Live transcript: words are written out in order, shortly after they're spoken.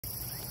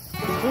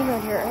came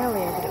out here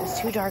earlier, but it was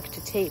too dark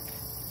to tape.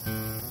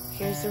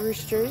 Here's the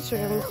roosters. We're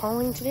having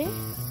calling today.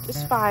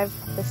 Just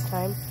 5 this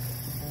time,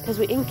 because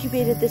we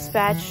incubated this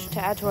batch to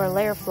add to our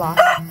layer flock.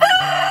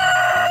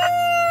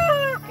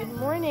 Good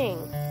morning.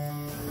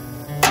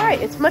 All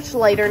right, it's much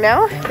lighter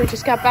now. We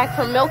just got back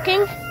from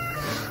milking,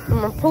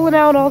 and we're pulling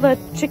out all the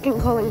chicken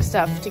culling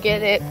stuff to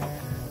get it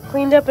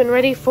cleaned up and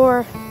ready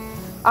for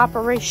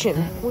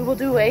operation.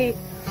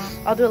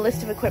 I'll do a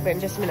list of equipment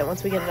in just a minute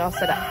once we get it all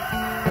set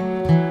up.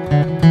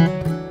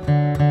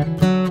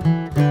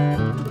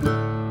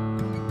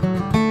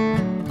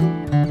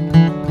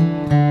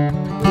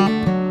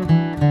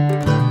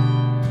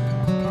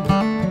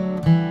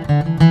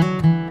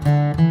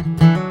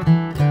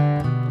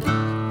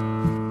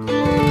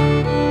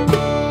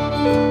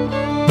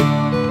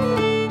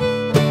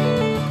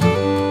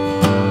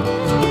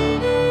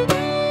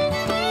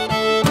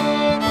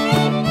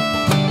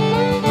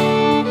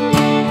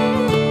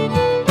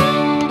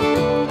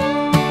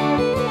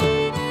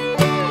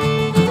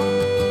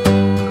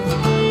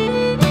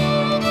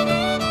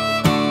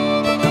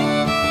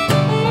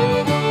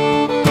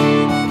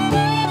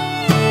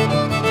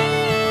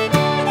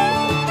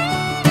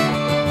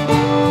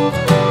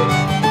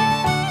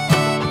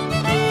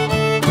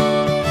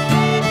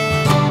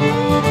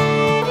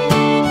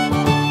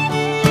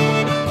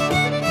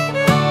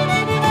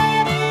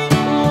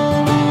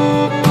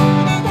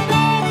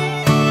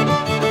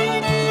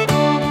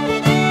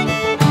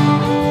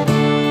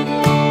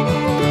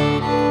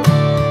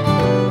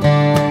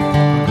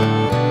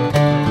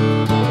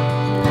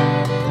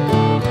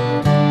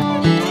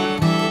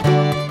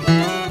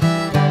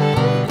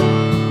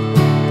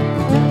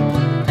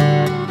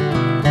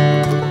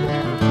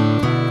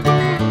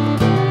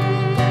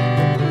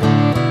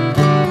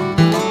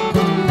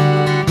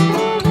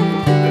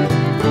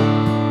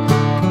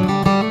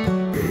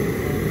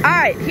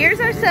 Here's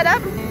our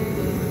setup.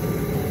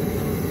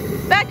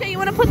 Becca, you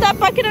want to put that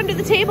bucket under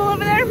the table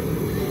over there?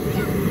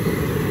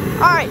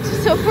 Alright,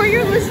 so for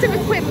your list of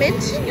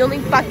equipment, you'll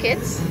need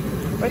buckets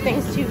or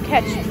things to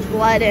catch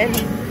blood and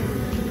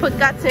put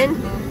guts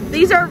in.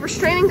 These are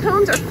restraining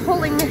cones or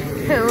culling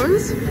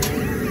cones.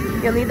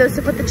 You'll need those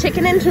to put the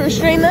chicken in to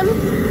restrain them.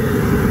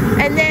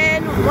 And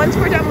then once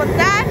we're done with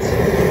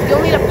that,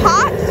 you'll need a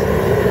pot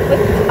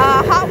with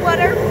hot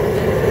water,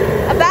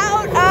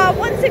 about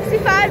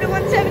 165 to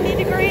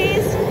 170 degrees.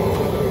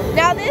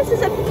 Now this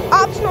is an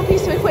optional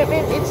piece of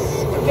equipment.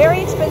 It's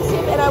very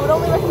expensive, and I would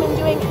only recommend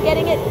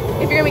getting it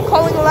if you're gonna be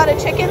culling a lot of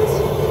chickens,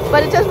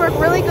 but it does work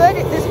really good.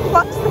 This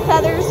plucks the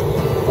feathers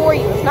for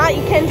you. If not,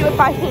 you can do it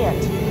by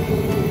hand.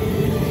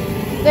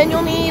 Then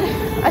you'll need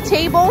a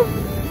table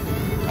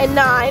and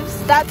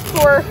knives. That's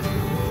for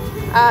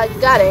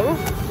gutting,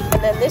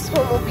 and then this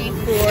one will be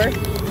for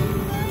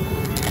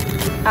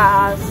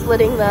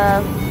slitting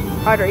the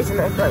arteries in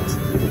their throats.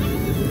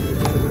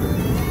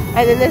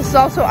 And then this is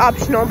also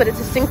optional, but it's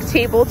a sink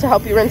table to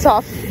help you rinse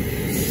off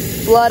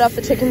blood off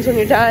the chickens when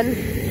you're done.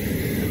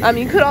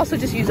 You could also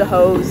just use a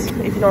hose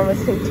if you don't have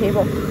a sink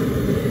table.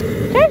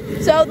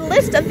 Okay, so the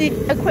list of the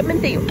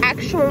equipment that you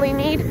actually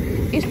need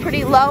is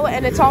pretty low,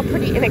 and it's all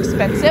pretty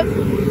inexpensive.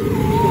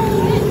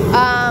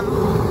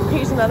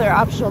 Here's another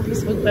optional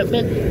piece of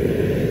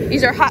equipment.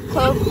 These are hot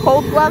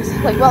cold gloves,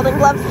 like welding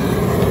gloves.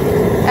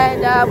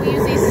 And we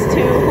use these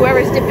to,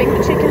 whoever's dipping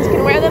the chickens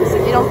can wear them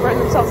so they don't burn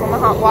themselves on the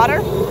hot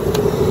water.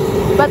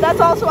 But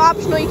that's also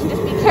optional. You can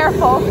just be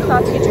careful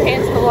not to get your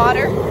hands in the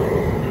water.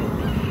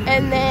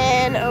 And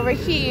then over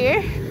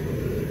here,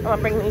 I'll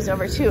bring these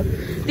over too.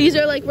 These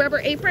are like rubber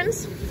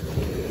aprons.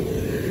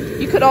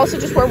 You could also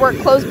just wear work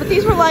clothes, but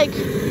these were like,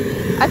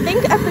 I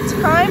think at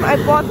the time I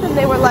bought them,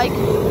 they were like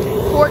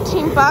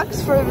 14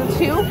 bucks for the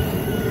 2.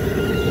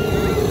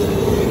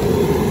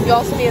 You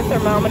also need a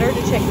thermometer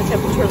to check the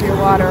temperature of your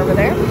water over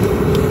there.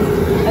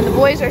 And the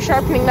boys are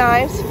sharpening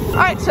knives. All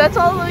right, so that's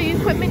all the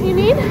equipment you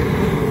need.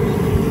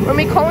 We're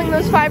gonna be culling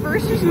those 5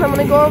 roosters, and I'm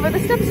gonna go over the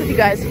steps with you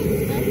guys.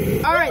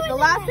 All right, the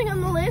last thing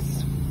on the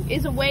list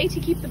is a way to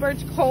keep the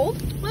birds cold.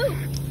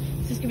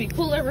 This is gonna be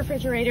cooler,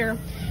 refrigerator.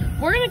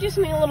 We're gonna do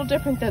something a little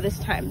different though this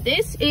time.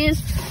 This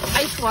is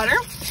ice water,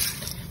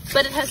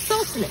 but it has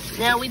salt in it.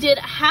 Now we did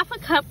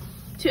 1/2 cup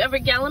to every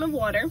gallon of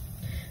water.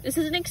 This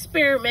is an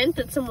experiment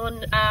that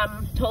someone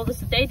told us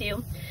that they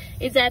do,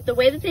 is that the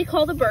way that they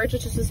call the birds,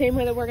 which is the same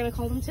way that we're gonna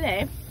call them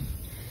today,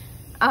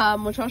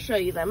 which I'll show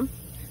you them,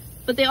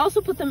 but they also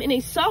put them in a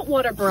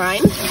saltwater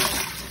brine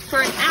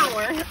for an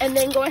hour and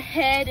then go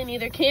ahead and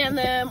either can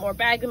them or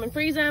bag them and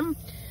freeze them,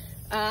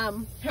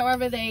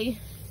 however they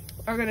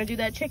are gonna do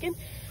that chicken.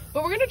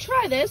 But we're gonna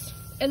try this,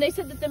 and they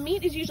said that the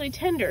meat is usually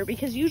tender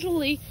because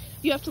usually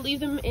you have to leave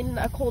them in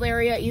a cold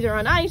area, either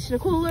on ice in a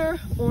cooler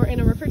or in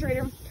a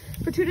refrigerator,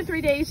 for 2 to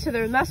 3 days so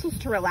their muscles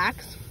to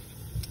relax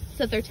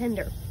so that they're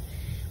tender.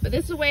 But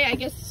this is a way, I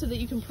guess, so that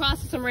you can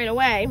process them right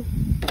away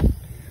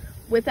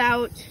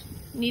without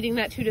needing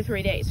that 2 to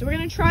 3 days. So we're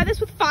gonna try this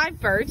with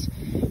 5 birds.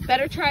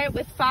 Better try it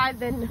with 5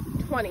 than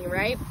 20,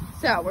 right?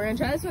 So we're gonna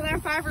try this with our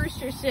 5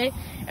 roosters today,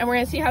 and we're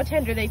gonna see how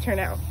tender they turn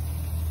out.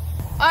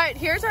 All right,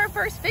 here's our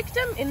first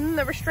victim in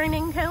the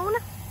restraining cone.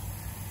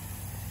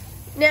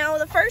 Now,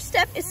 the first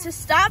step is to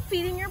stop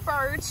feeding your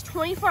birds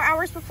 24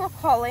 hours before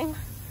culling.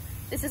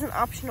 This is an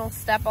optional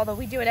step, although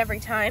we do it every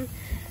time.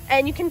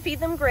 And you can feed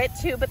them grit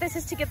too, but this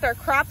is to get their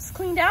crops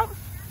cleaned out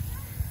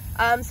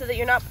so that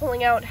you're not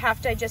pulling out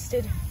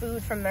half-digested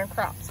food from their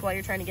crops while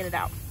you're trying to get it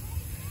out.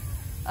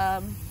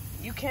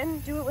 You can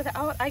do it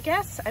without, I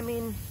guess. I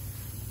mean,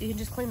 you can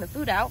just clean the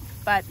food out,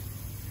 but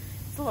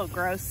it's a little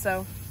gross,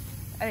 so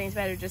I think it's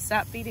better to just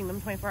stop feeding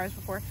them 24 hours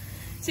before.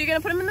 So you're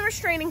gonna put them in the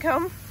restraining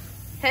comb,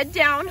 head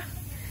down,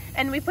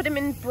 and we put them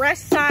in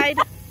breast side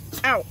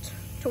out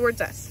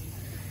towards us,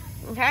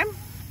 okay?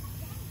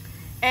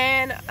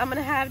 And I'm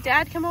gonna have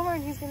Dad come over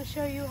and he's gonna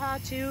show you how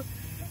to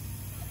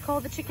cull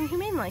the chicken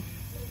humanely.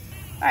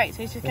 All right,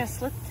 so he's just gonna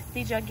slit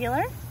the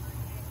jugular.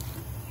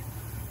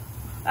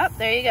 Oh,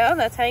 there you go.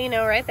 That's how you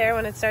know right there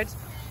when it starts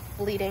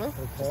bleeding,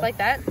 okay. Just like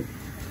that.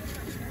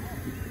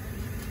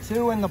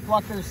 2 and the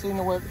pluckers seem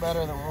to work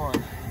better than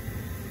 1.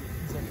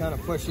 So kind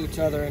of push each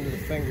other into the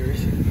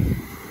fingers.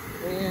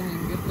 And you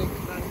can get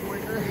things done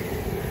quicker.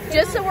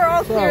 Just so we're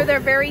all clear, they're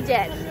very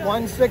dead.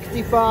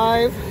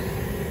 165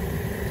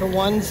 to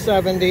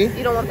 170.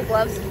 You don't want the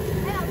gloves?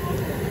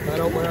 I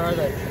don't, where are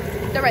they?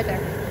 They're right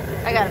there.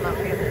 I got them out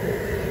for you.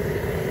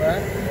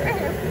 What? Right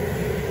here.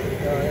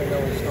 No, I didn't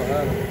know we still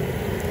had them.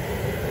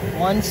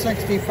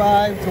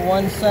 165 to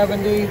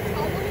 170.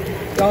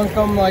 Dunk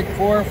them like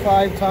 4 or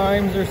 5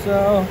 times or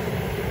so.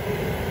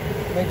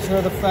 Make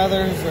sure the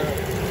feathers are,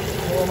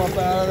 pull them up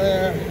out of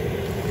there.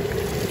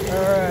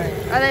 All right.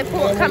 Are they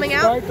coming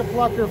out? Start the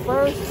plucker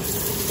first.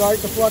 Start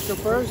the plucker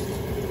first.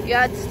 You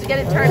got to get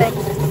it turning.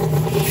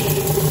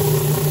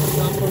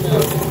 Dump them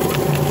out.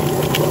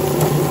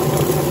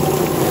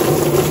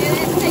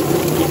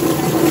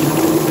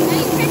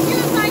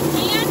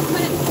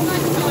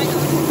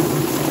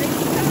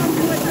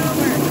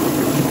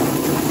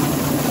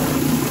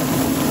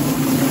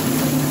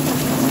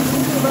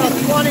 About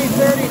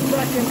 20-30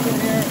 seconds in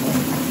here.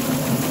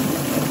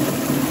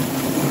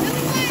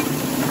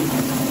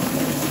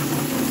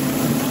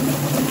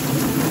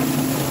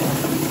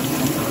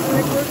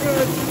 We're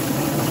good.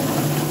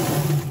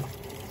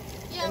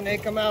 Yeah. And they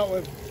come out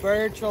with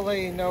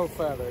virtually no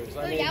feathers.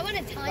 I mean, yeah, a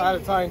lot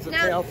of times the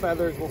tail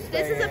feathers will stay.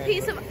 This is a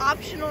piece of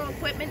optional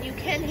equipment. You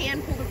can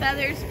hand pull the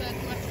feathers,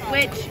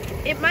 which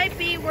it might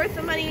be worth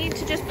the money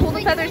to just pull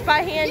the feathers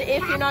by hand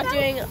if you're not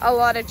doing a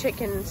lot of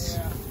chickens.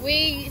 Yeah.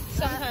 We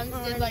sometimes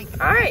did like.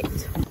 All right,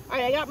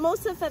 I got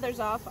most of the feathers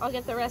off. I'll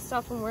get the rest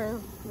off when we're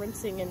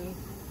rinsing and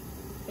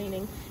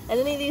cleaning. And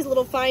any of these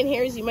little fine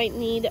hairs, you might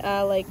need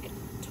like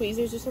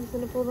tweezers or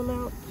something to pull them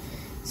out.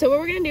 So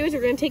what we're gonna do is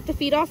we're gonna take the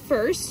feet off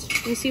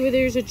first. You see where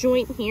there's a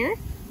joint here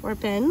where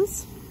it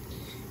bends,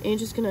 and you're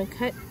just gonna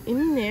cut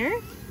in there,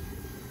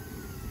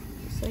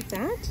 just like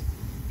that.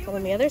 Pull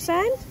on the other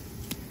side,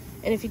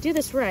 and if you do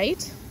this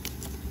right,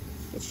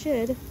 it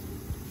should.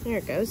 There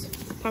it goes.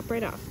 Pop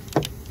right off.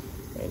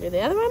 We're gonna do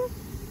the other one.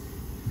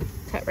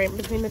 Cut right in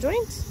between the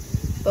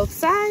joints, both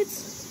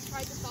sides.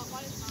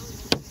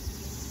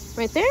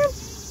 Right there.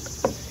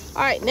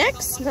 All right,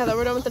 next, now that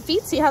we're done with the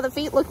feet, see how the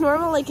feet look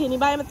normal, like when you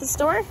buy them at the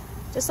store?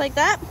 Just like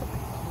that.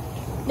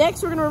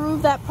 Next, we're gonna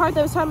remove that part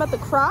that I was talking about, the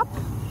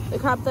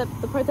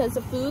part that has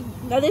the food.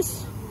 Now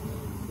this,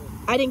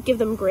 I didn't give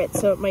them grit,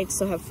 so it might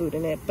still have food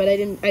in it, but I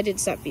did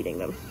stop feeding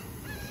them.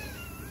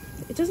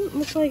 It doesn't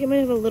look like it might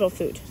have a little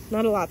food.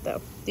 Not a lot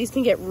though. These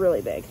can get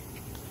really big.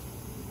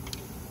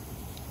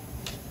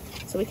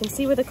 So we can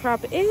see where the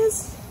crop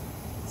is.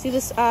 See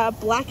this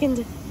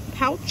blackened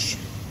pouch?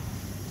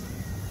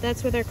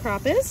 That's where their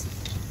crop is.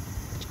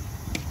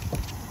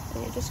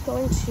 And you're just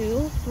going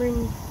to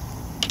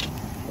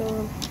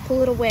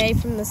pull it away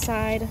from the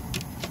side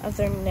of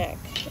their neck.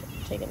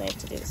 Take a knife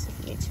to do this if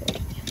you need to.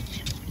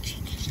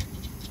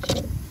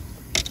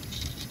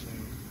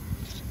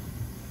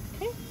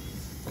 Okay.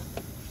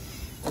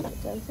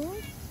 Get done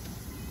here.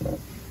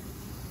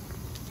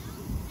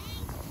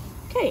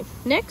 Okay,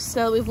 next,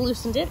 now that we've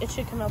loosened it, it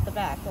should come out the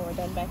back when we're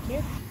done back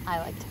here. I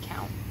like to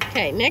count.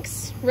 Okay,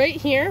 next, right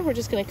here, we're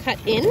just gonna cut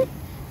in.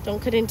 Don't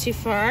cut in too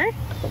far.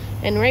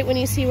 And right when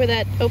you see where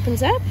that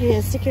opens up, you're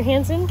gonna stick your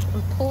hands in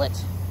and pull it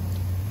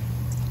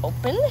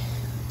open,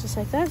 just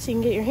like that, so you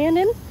can get your hand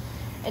in.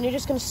 And you're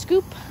just gonna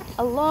scoop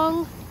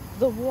along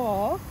the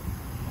wall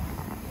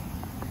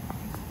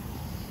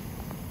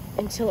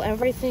until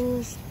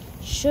everything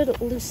should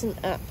loosen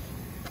up.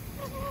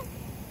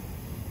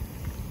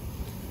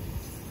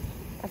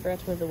 I forgot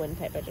to move the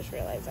windpipe, I just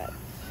realized that.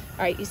 All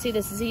right, you see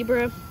this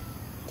zebra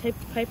type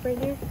pipe right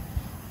here?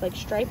 Like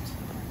striped?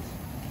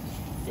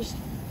 Just,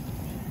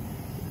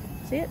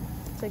 see it?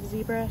 It's like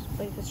zebra,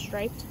 like it's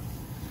striped.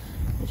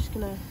 I'm just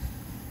gonna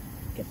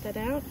get that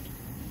out.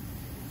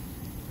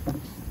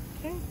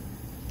 Okay.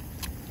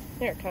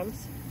 There it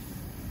comes.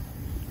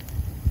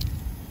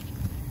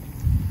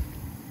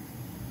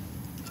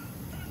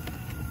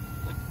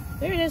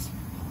 There it is.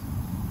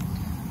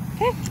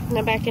 Okay,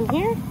 now back in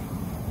here.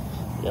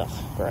 Ugh,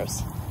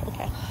 gross.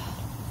 Okay.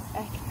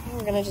 Back in here,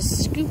 we're gonna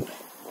just scoop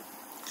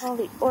all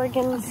the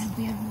organs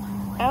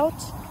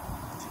out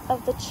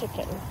of the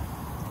chicken.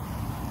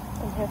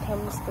 And here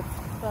comes the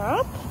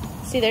crop.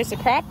 See, there's the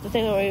crop, the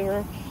thing that we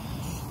were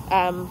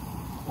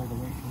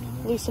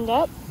loosened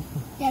up.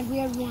 Dad, we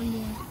have one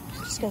more.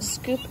 Just gonna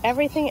scoop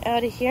everything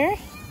out of here.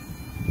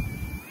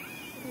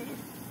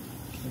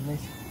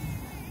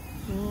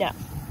 No.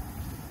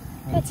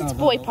 That's its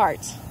boy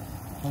parts.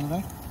 What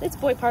are they? It's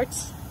boy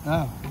parts.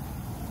 Oh.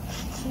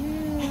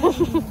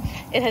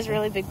 It has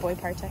really big boy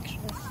parts, actually.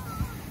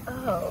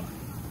 Oh.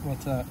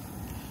 What's that?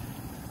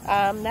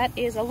 That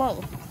is a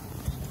lung.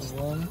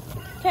 A lung?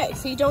 Okay,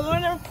 so you don't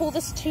want to pull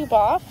this tube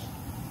off,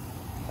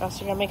 or else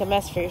you're gonna make a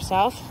mess for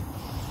yourself.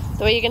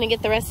 The way you're gonna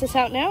get the rest of this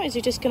out now is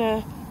you're just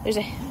gonna, there's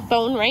a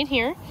bone right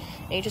here,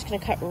 and you're just gonna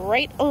cut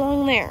right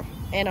along there,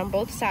 and on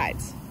both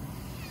sides.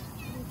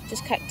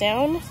 Just cut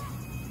down,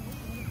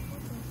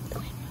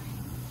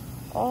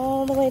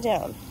 all the way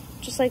down,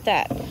 just like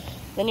that.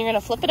 Then you're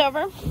gonna flip it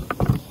over,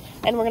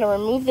 and we're gonna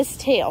remove this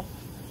tail.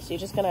 So you're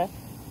just gonna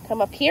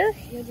come up here,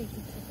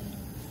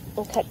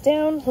 and cut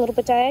down, a little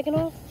bit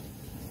diagonal.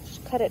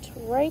 Just cut it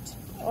right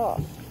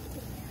off.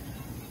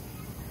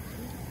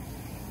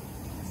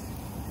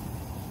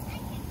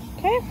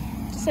 Okay,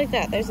 just like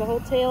that. There's the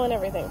whole tail and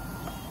everything.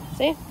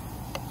 See?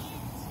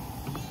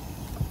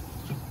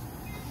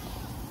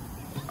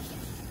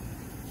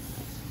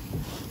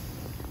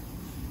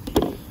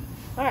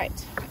 All right,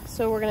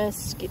 so we're gonna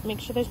make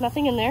sure there's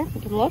nothing in there.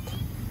 You can look,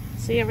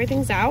 see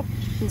everything's out.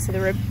 You can see the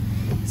rib,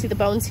 see the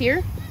bones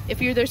here. If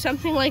there's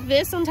something like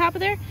this on top of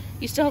there,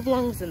 you still have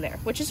lungs in there,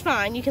 which is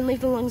fine. You can leave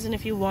the lungs in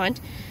if you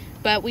want,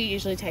 but we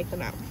usually take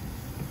them out.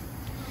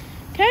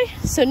 Okay,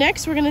 so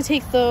next we're gonna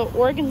take the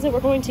organs that we're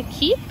going to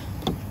keep.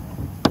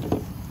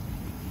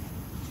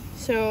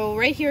 So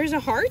right here is a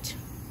heart.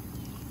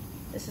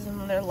 This is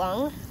another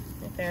lung.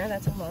 Right there,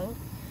 that's a lung.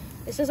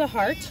 This is a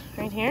heart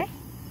right here.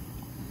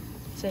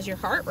 This is your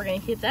heart, we're gonna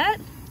keep that.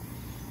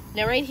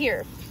 Now right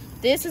here,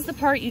 this is the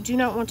part you do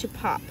not want to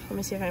pop. Let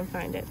me see if I can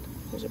find it.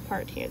 There's a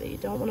part here that you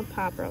don't want to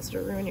pop or else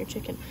it'll ruin your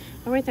chicken.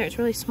 Oh, right there, it's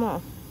really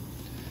small.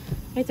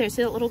 Right there,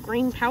 see that little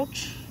green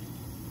pouch?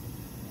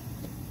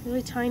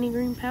 Really tiny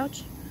green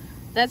pouch?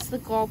 That's the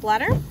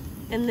gallbladder,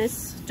 and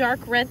this dark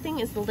red thing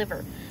is the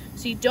liver.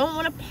 So you don't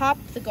want to pop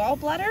the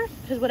gallbladder,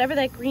 because whatever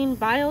that green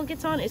bile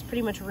gets on is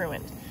pretty much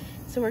ruined.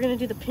 So we're going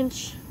to do the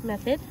pinch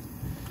method.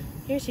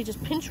 Here, so you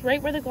just pinch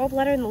right where the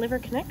gallbladder and the liver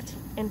connect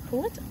and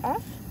pull it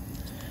off.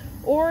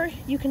 Or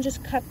you can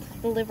just cut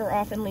the liver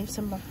off and leave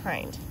some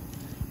behind.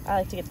 I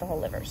like to get the whole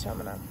liver, so I'm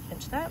going to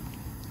pinch that.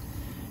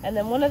 And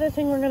then one other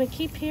thing we're going to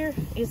keep here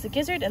is the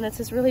gizzard, and that's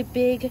this really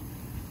big,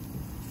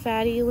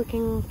 fatty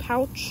looking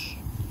pouch.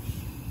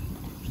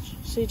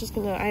 So you're just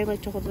going to, I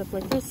like to hold it up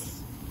like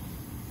this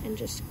and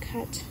just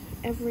cut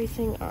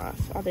everything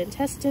off. All the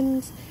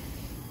intestines.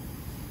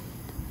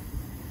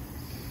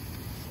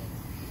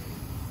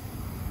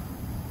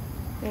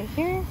 Right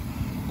here.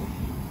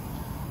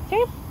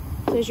 Okay,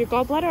 so there's your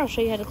gallbladder. I'll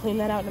show you how to clean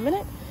that out in a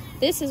minute.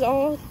 This is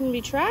all going to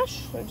be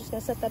trash. We're just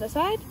going to set that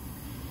aside.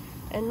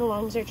 And the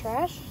lungs are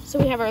trash. So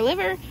we have our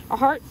liver, our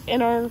heart,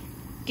 and our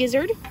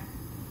gizzard.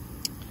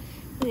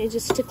 And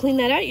just to clean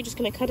that out, you're just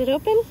going to cut it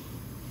open.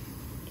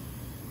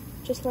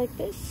 Just like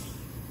this.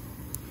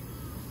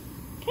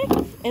 Okay,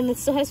 and it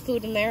still has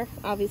food in there.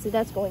 Obviously,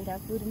 that's going to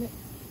have food in it.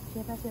 See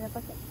if I see that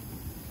bucket?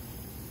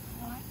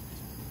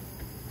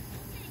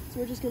 So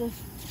we're just going to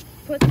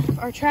put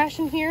our trash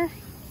in here.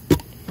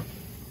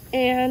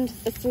 And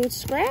the food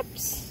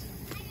scraps.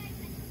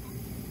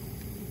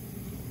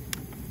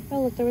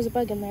 Oh, look, there was a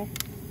bug in there.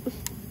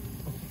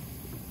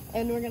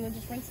 And we're going to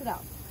just rinse it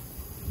out.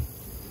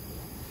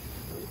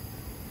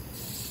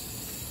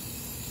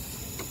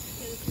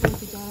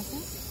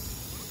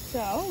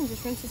 So,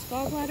 just rinse this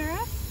gallbladder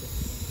out.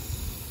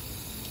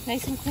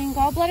 Nice and clean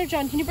gallbladder.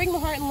 John, can you bring the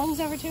heart and lungs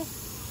over too?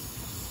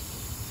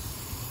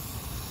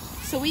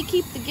 So we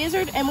keep the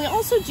gizzard, and we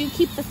also do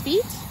keep the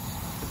feet.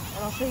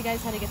 And I'll show you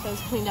guys how to get those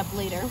cleaned up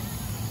later.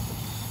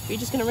 You're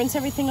just going to rinse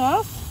everything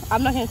off.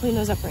 I'm not going to clean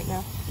those up right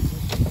now.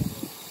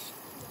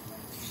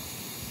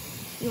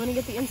 You want to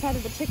get the inside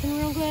of the chicken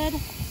real good.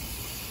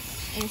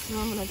 And so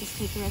I'm going to just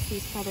take the rest of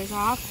these feathers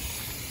off.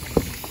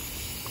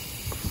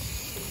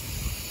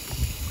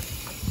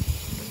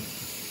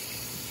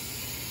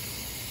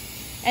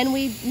 And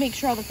we make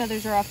sure all the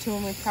feathers are off too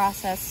when we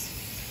process,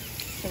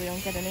 so we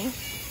don't get any.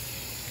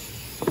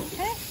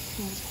 Okay,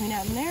 and just clean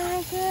out in there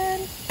real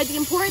good. But the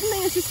important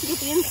thing is just to get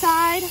the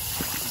inside,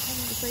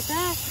 just like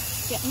that,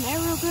 get in there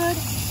real good,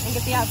 and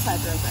get the outside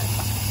real good.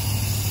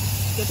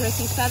 Get the rest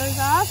of these feathers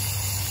off.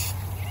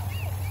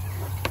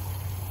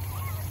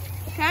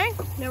 Okay,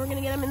 now we're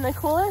gonna get them in the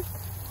cooler.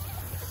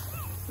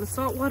 The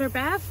saltwater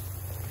bath.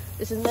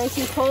 This is nice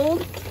and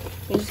cold.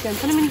 You're just gonna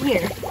put them in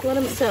here, let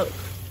them soak.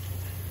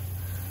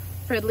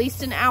 For at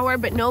least an hour,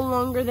 but no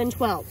longer than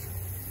 12.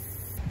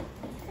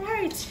 All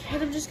right,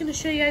 and I'm just gonna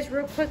show you guys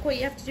real quick what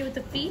you have to do with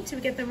the feet to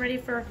get them ready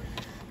for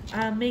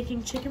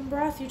making chicken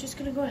broth. You're just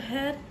gonna go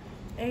ahead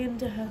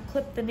and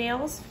clip the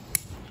nails.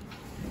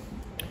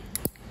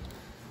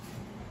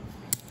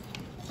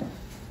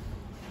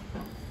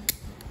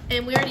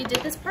 And we already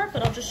did this part,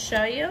 but I'll just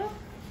show you.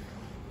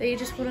 that you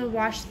just want to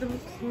wash them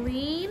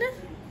clean.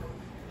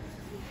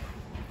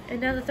 And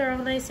now that they're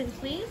all nice and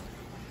clean,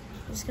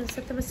 I'm just gonna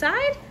set them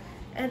aside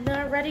and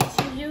they're ready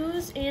to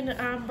use in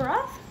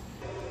broth.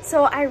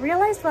 So I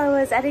realized while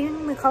I was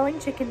editing the culling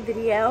chicken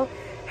video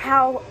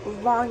how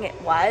long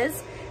it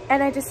was,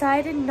 and I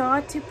decided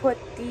not to put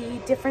the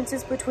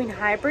differences between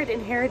hybrid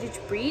and heritage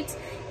breeds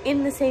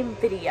in the same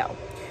video.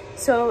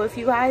 So if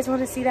you guys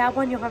want to see that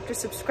one, you'll have to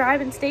subscribe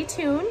and stay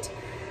tuned.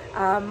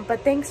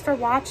 But thanks for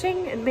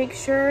watching, and make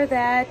sure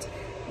that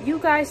you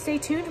guys stay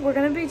tuned.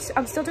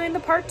 I'm still doing the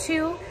part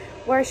 2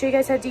 where I show you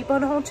guys how to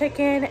debone whole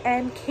chicken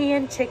and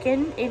canned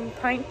chicken in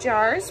pint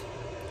jars.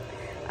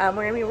 We're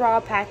gonna be raw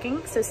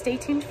packing, so stay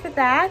tuned for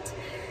that.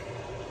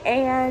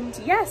 And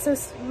yeah, so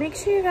make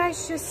sure you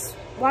guys just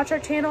watch our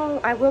channel.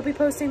 I will be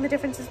posting the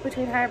differences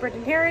between hybrid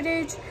and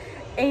heritage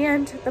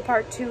and the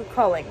part 2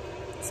 culling.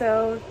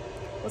 So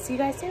we'll see you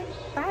guys soon.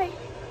 Bye.